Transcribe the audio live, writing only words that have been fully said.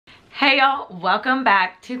Hey y'all, welcome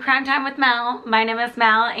back to Crime Time with Mal. My name is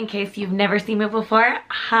Mal, in case you've never seen me before.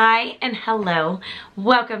 Hi and hello.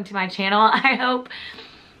 Welcome to my channel.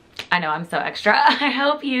 I know I'm so extra. I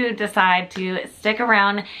hope you decide to stick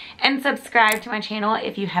around and subscribe to my channel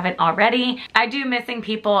if you haven't already. I do missing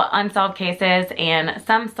people, unsolved cases, and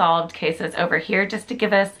some solved cases over here just to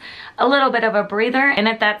give us a little bit of a breather. And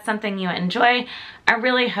if that's something you enjoy, I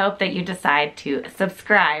really hope that you decide to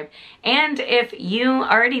subscribe. And if you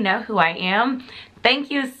already know who I am, thank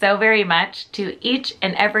you so very much to each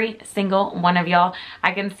and every single one of y'all.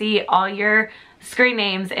 I can see all your screen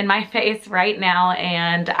names in my face right now,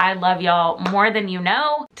 and I love y'all more than you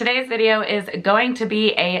know. Today's video is going to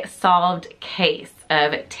be a solved case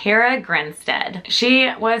of Tara Grinstead.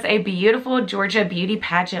 She was a beautiful Georgia Beauty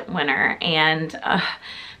Pageant winner, and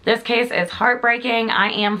this case is heartbreaking.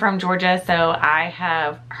 I am from Georgia, so I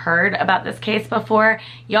have heard about this case before.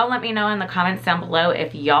 Y'all let me know in the comments down below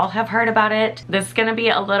if y'all have heard about it. This is gonna be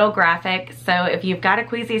a little graphic, so if you've got a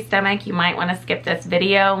queasy stomach, you might wanna skip this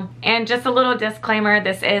video. And just a little disclaimer,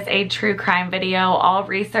 this is a true crime video. All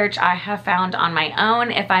research I have found on my own.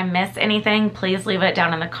 If I miss anything, please leave it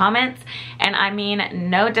down in the comments. And I mean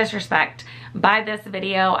no disrespect by this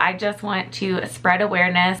video. I just want to spread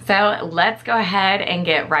awareness. So let's go ahead and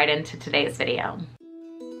get right into today's video.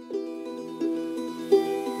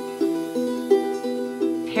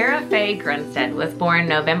 Tara Faye Grinstead was born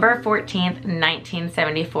November 14th,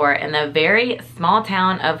 1974 in the very small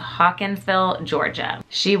town of Hawkinsville, Georgia.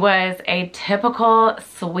 She was a typical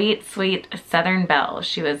sweet Southern belle.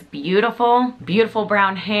 She was beautiful, beautiful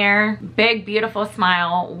brown hair, big beautiful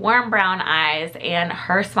smile, warm brown eyes, and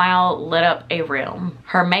her smile lit up a room.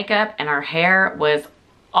 Her makeup and her hair was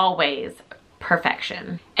always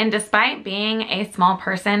perfection. And despite being a small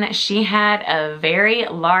person, she had a very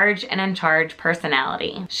large and in charge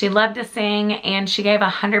personality. She loved to sing, and she gave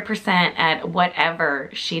 100% at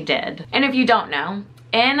whatever she did. And if you don't know,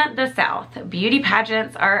 in the South, beauty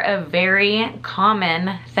pageants are a very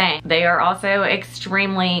common thing. They are also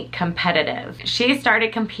extremely competitive. She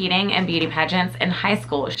started competing in beauty pageants in high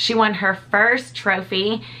school. She won her first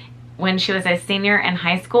trophy when she was a senior in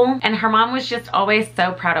high school, and her mom was just always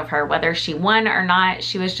so proud of her. Whether she won or not,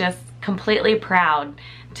 she was just completely proud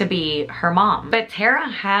to be her mom. But Tara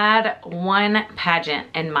had one pageant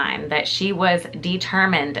in mind that she was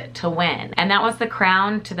determined to win, and that was the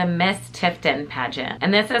crown to the Miss Tifton pageant.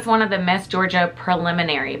 And this is one of the Miss Georgia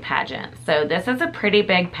preliminary pageants. So this is a pretty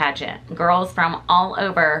big pageant. Girls from all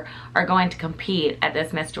over are going to compete at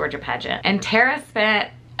this Miss Georgia pageant. And Tara spent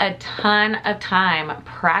a ton of time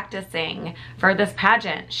practicing for this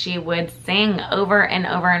pageant. She would sing over and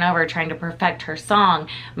over and over, trying to perfect her song,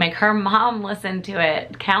 make her mom listen to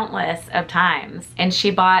it countless of times. And she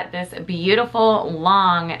bought this beautiful,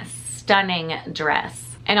 long, stunning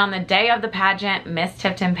dress. And on the day of the pageant, Miss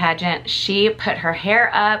Tifton pageant, she put her hair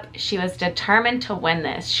up. She was determined to win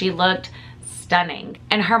this. She looked stunning.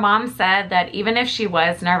 And her mom said that even if she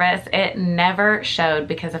was nervous, it never showed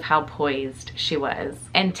because of how poised she was.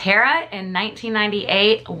 And Tara in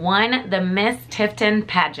 1998 won the Miss Tifton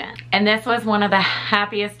pageant. And this was one of the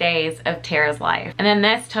happiest days of Tara's life. And then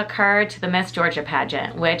this took her to the Miss Georgia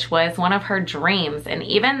pageant, which was one of her dreams. And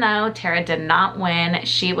even though Tara did not win,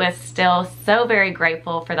 she was still so very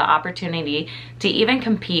grateful for the opportunity to even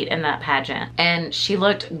compete in that pageant. And she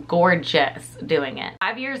looked gorgeous doing it.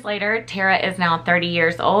 5 years later, Tara is now 30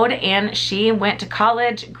 years old, and she went to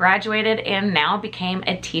college, graduated, and now became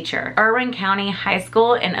a teacher. Irwin County High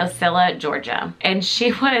School in Ocilla, Georgia. And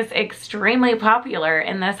she was extremely popular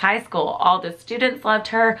in this high school. All the students loved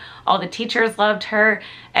her, all the teachers loved her.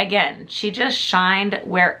 Again, she just shined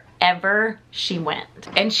wherever she went.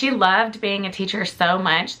 And she loved being a teacher so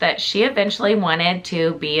much that she eventually wanted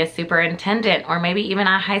to be a superintendent or maybe even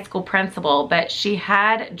a high school principal, but she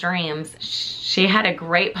had dreams. She had a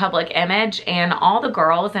great public image, and all the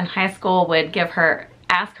girls in high school would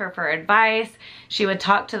ask her for advice. She would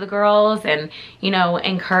talk to the girls and, you know,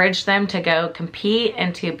 encourage them to go compete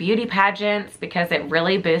into beauty pageants because it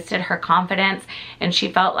really boosted her confidence, and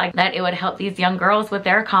she felt like that it would help these young girls with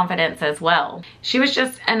their confidence as well. She was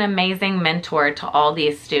just an amazing mentor to all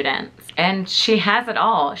these students, and she has it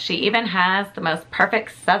all. She even has the most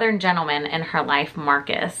perfect Southern gentleman in her life,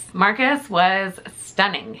 Marcus. Marcus was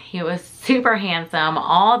stunning. He was super handsome.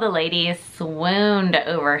 All the ladies swooned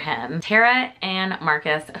over him. Tara and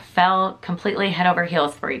Marcus fell completely head over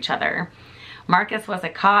heels for each other. Marcus was a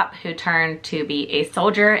cop who turned to be a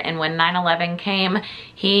soldier, and when 9/11 came,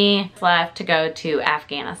 he left to go to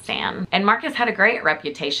Afghanistan. And Marcus had a great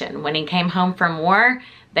reputation. When he came home from war,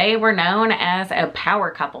 they were known as a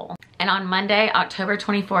power couple. And on Monday, October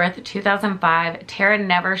 24th, 2005, Tara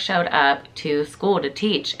never showed up to school to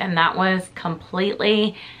teach, and that was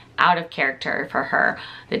completely out of character for her.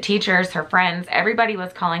 The teachers, her friends, everybody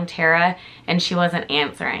was calling Tara and she wasn't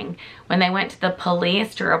answering. When they went to the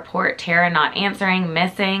police to report Tara not answering,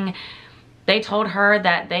 missing, they told her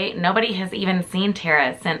that nobody has even seen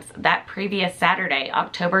Tara since that previous Saturday,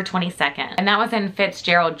 October 22nd. And that was in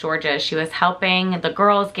Fitzgerald, Georgia. She was helping the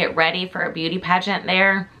girls get ready for a beauty pageant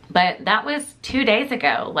there. But that was 2 days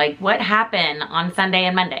ago. Like, what happened on Sunday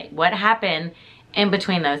and Monday? What happened in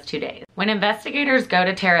between those 2 days? When investigators go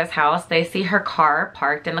to Tara's house, they see her car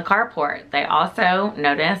parked in the carport. They also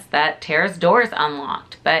notice that Tara's door is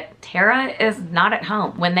unlocked, but Tara is not at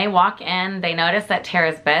home. When they walk in, they notice that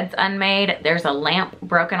Tara's bed's unmade. There's a lamp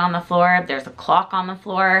broken on the floor. There's a clock on the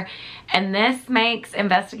floor. And this makes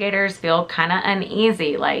investigators feel kind of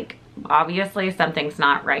uneasy, like obviously something's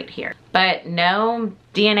not right here. But no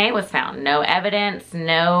DNA was found, no evidence,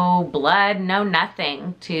 no blood, no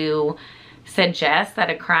nothing to suggest that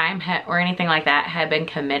a crime or anything like that had been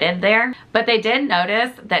committed there. But they did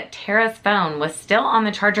notice that Tara's phone was still on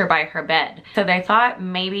the charger by her bed. So they thought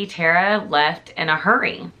maybe Tara left in a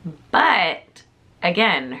hurry. But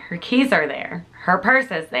again, her keys are there. Her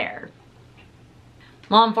purse is there.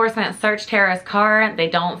 Law enforcement searched Tara's car. They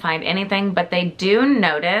don't find anything, but they do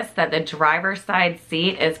notice that the driver's side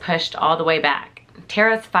seat is pushed all the way back.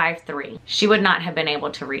 Tara's 5'3". She would not have been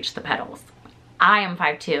able to reach the pedals. I am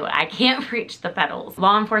 5'2". I can't reach the pedals.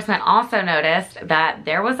 Law enforcement also noticed that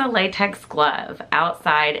there was a latex glove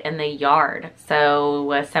outside in the yard. So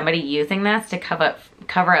was somebody using this to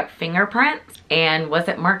cover up fingerprints? And was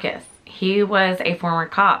it Marcus? He was a former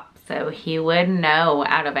cop, so he would know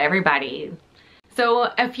out of everybody.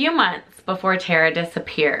 So a few months before Tara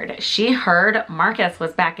disappeared, she heard Marcus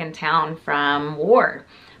was back in town from war,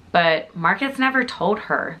 but Marcus never told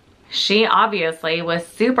her. She obviously was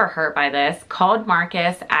super hurt by this, called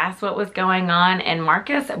Marcus, asked what was going on, and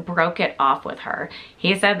Marcus broke it off with her.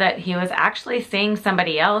 He said that he was actually seeing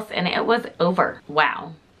somebody else and it was over.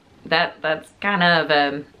 Wow. That's kind of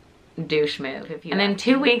a douche move. And then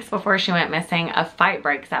 2 weeks before she went missing, a fight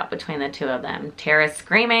breaks out between the two of them. Tara's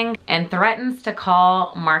screaming and threatens to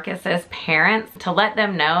call Marcus's parents to let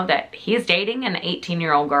them know that he's dating an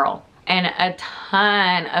 18-year-old girl. And a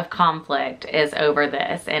ton of conflict is over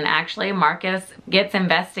this. And actually Marcus gets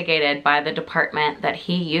investigated by the department that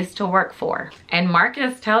he used to work for. And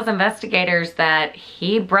Marcus tells investigators that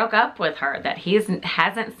he broke up with her, that he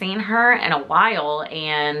hasn't seen her in a while.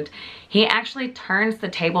 And he actually turns the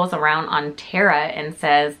tables around on Tara and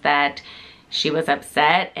says that she was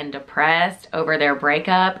upset and depressed over their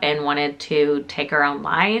breakup and wanted to take her own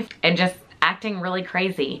life and just acting really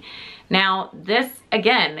crazy. Now, this,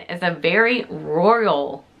 again, is a very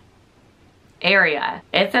rural area.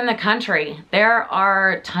 It's in the country. There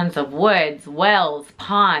are tons of woods, wells,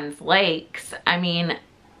 ponds, lakes. I mean,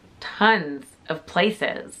 tons of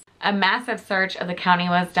places. A massive search of the county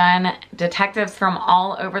was done. Detectives from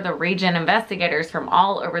all over the region, investigators from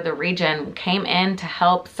all over the region came in to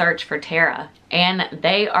help search for Tara. And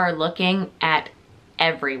they are looking at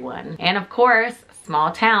everyone. And of course,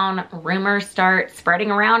 small town, rumors start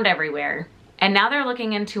spreading around everywhere. And now they're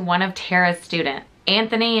looking into one of Tara's students,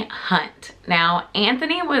 Anthony Hunt. Now,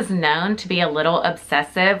 Anthony was known to be a little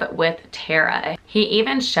obsessive with Tara. He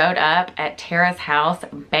even showed up at Tara's house,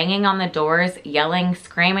 banging on the doors, yelling,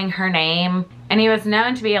 screaming her name. And he was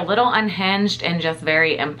known to be a little unhinged and just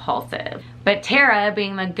very impulsive. But Tara,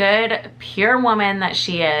 being the good, pure woman that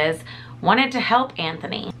she is, wanted to help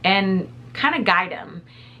Anthony and kind of guide him.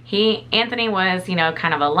 Anthony was, you know,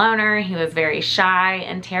 kind of a loner. He was very shy,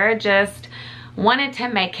 and Tara just wanted to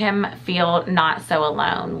make him feel not so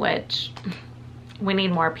alone, which we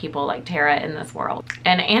need more people like Tara in this world.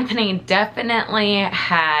 And Anthony definitely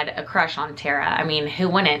had a crush on Tara. I mean, who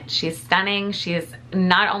wouldn't? She's stunning. She's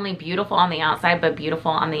not only beautiful on the outside, but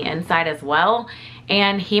beautiful on the inside as well.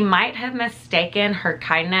 And he might have mistaken her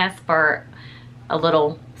kindness for a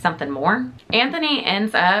little something more. Anthony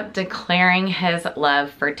ends up declaring his love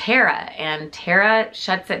for Tara, and Tara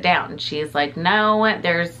shuts it down. She's like, no,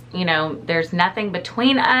 there's nothing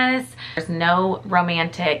between us. There's no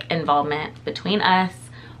romantic involvement between us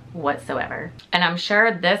whatsoever. And I'm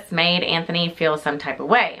sure this made Anthony feel some type of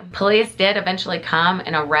way. Police did eventually come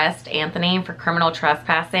and arrest Anthony for criminal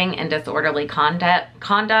trespassing and disorderly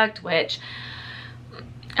conduct, which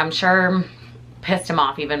I'm sure pissed him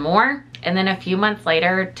off even more. And then a few months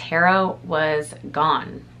later, Tara was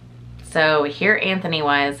gone. So here Anthony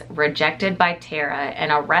was, rejected by Tara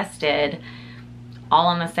and arrested all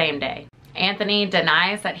on the same day. Anthony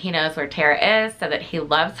denies that he knows where Tara is, said that he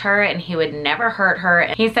loves her and he would never hurt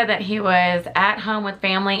her. He said that he was at home with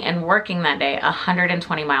family and working that day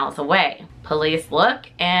 120 miles away. Police look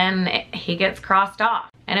and he gets crossed off.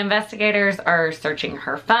 And investigators are searching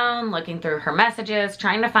her phone, looking through her messages,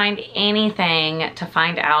 trying to find anything to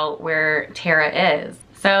find out where Tara is.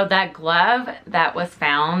 So that glove that was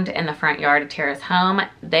found in the front yard of Tara's home,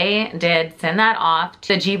 they did send that off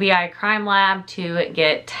to the GBI crime lab to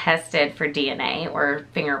get tested for DNA or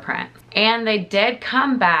fingerprints. And they did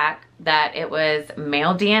come back that it was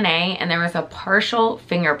male DNA and there was a partial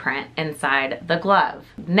fingerprint inside the glove.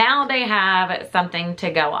 Now they have something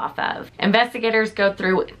to go off of. Investigators go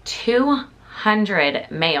through 200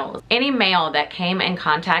 males. Any male that came in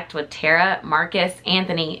contact with Tara, Marcus,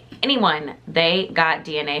 Anthony, anyone they got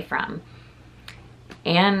DNA from.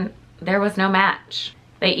 And there was no match.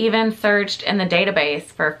 They even searched in the database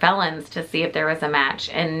for felons to see if there was a match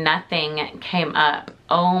and nothing came up.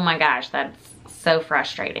 Oh my gosh, that's so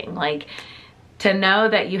frustrating. Like, to know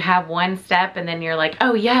that you have one step and then you're like,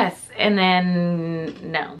 oh yes, and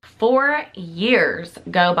then no. 4 years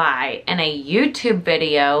go by and a YouTube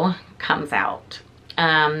video comes out.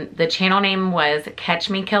 The channel name was Catch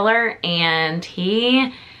Me Killer, and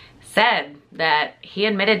he said that he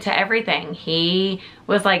admitted to everything. He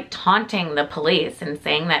was like taunting the police and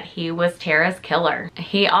saying that he was Tara's killer.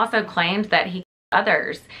 He also claimed that he killed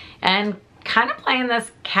others and kind of playing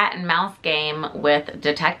this cat and mouse game with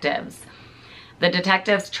detectives. The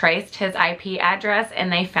detectives traced his IP address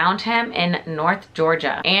and they found him in North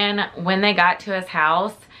Georgia. And when they got to his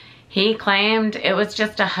house, he claimed it was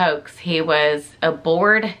just a hoax. He was a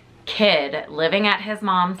bored kid living at his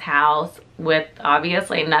mom's house with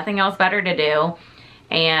obviously nothing else better to do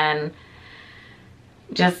and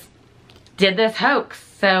just did this hoax.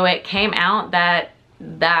 So it came out that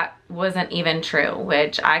that wasn't even true,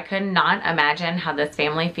 which I could not imagine how this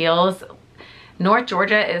family feels. North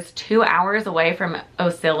Georgia is 2 hours away from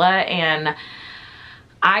Ocilla, and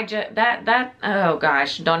I just, oh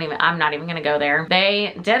gosh, I'm not even gonna go there.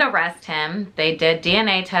 They did arrest him. They did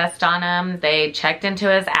DNA test on him. They checked into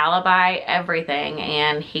his alibi, everything,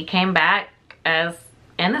 and he came back as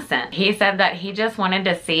innocent. He said that he just wanted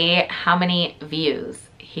to see how many views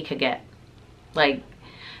he could get. Like,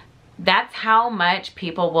 that's how much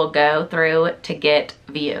people will go through to get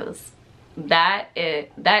views. That's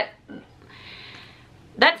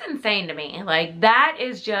insane to me. Like, that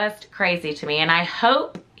is just crazy to me. And I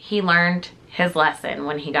hope he learned his lesson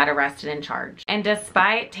when he got arrested and charged. And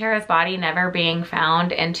despite Tara's body never being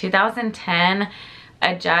found, in 2010,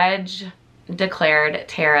 a judge declared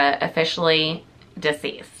Tara officially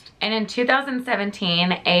deceased. And in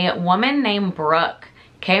 2017, a woman named Brooke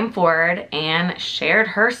came forward and shared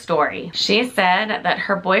her story. She said that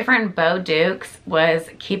her boyfriend Bo Dukes was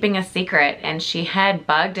keeping a secret, and she had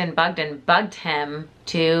bugged and bugged and bugged him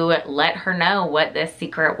to let her know what this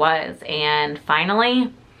secret was. And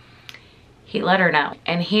finally, he let her know.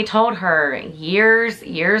 And he told her years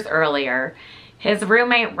earlier, his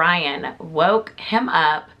roommate Ryan woke him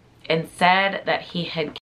up and said that he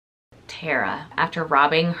had Tara after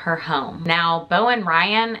robbing her home. Now, Bo and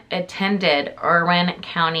Ryan attended Irwin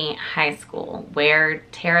County High School, where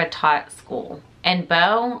Tara taught school. And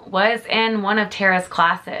Bo was in one of Tara's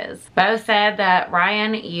classes. Bo said that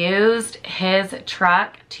Ryan used his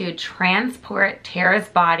truck to transport Tara's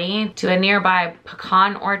body to a nearby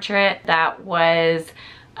pecan orchard that was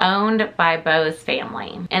owned by Bo's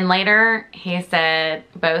family. And later,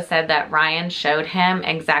 Bo said that Ryan showed him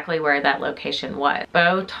exactly where that location was.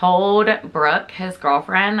 Bo told Brooke, his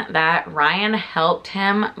girlfriend, that Ryan helped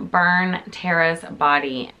him burn Tara's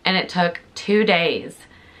body, and it took 2 days.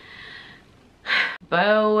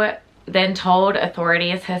 Bo then told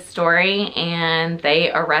authorities his story, and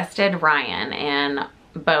they arrested Ryan and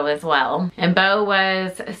Bo as well. And Bo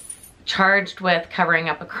was charged with covering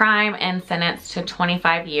up a crime and sentenced to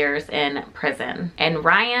 25 years in prison. And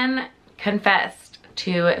Ryan confessed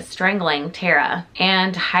to strangling Tara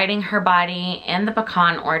and hiding her body in the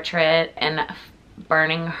pecan orchard and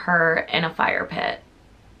burning her in a fire pit.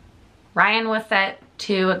 Ryan was set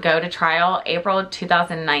to go to trial April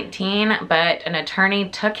 2019, but an attorney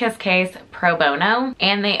took his case pro bono,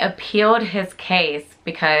 and they appealed his case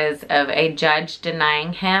because of a judge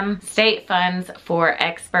denying him state funds for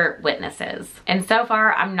expert witnesses. And so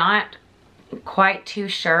far, I'm not quite too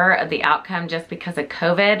sure of the outcome just because of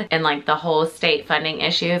COVID and like the whole state funding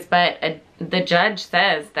issues, but the judge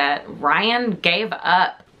says that Ryan gave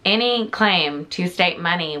up any claim to state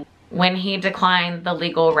money when he declined the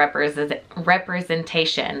legal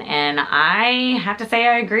representation, and I have to say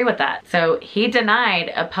I agree with that. So he denied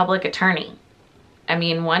a public attorney. I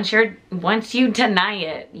mean, once you deny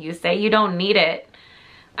it, you say you don't need it,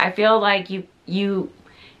 I feel like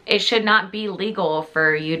it should not be legal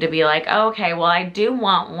for you to be like, oh, okay, well, I do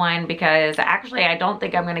want one because actually I don't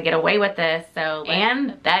think I'm gonna get away with this. So,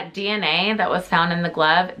 and that DNA that was found in the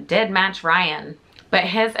glove did match Ryan. But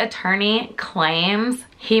his attorney claims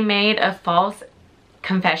he made a false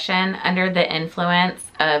confession under the influence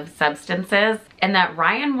of substances and that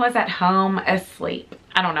Ryan was at home asleep.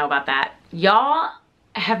 I don't know about that. Y'all,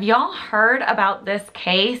 have y'all heard about this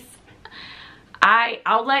case?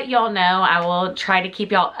 I'll let y'all know. I will try to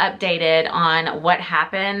keep y'all updated on what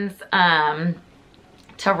happens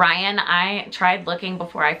to Ryan. I tried looking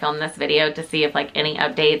before I filmed this video to see if like any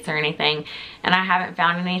updates or anything, and I haven't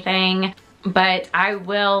found anything. But I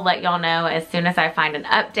will let y'all know as soon as I find an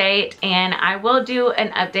update, and I will do an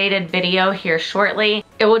updated video here shortly.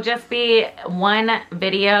 It will just be one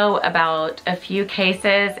video about a few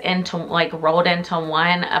cases into like rolled into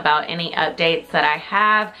one about any updates that I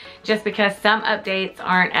have, just because some updates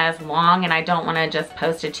aren't as long and I don't want to just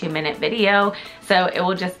post a 2-minute video. So it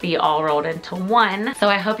will just be all rolled into one. So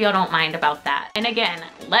I hope y'all don't mind about that. And again,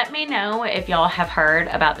 let me know if y'all have heard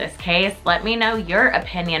about this case. Let me know your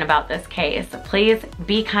opinion about this case. Please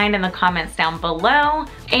be kind in the comments down below.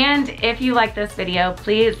 And if you like this video,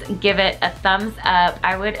 please give it a thumbs up.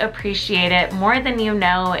 I would appreciate it more than you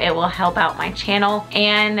know. It will help out my channel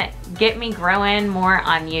and get me growing more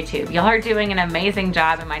on YouTube. Y'all are doing an amazing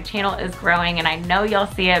job and my channel is growing, and I know y'all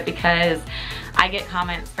see it because I get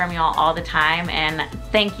comments from y'all all the time, and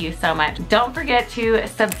thank you so much. Don't forget to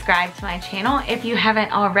subscribe to my channel if you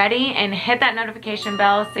haven't already, and hit that notification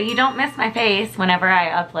bell so you don't miss my face whenever I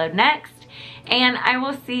upload next. And I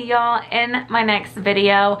will see y'all in my next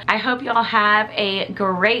video. I hope y'all have a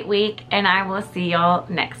great week, and I will see y'all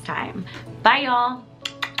next time. Bye, y'all.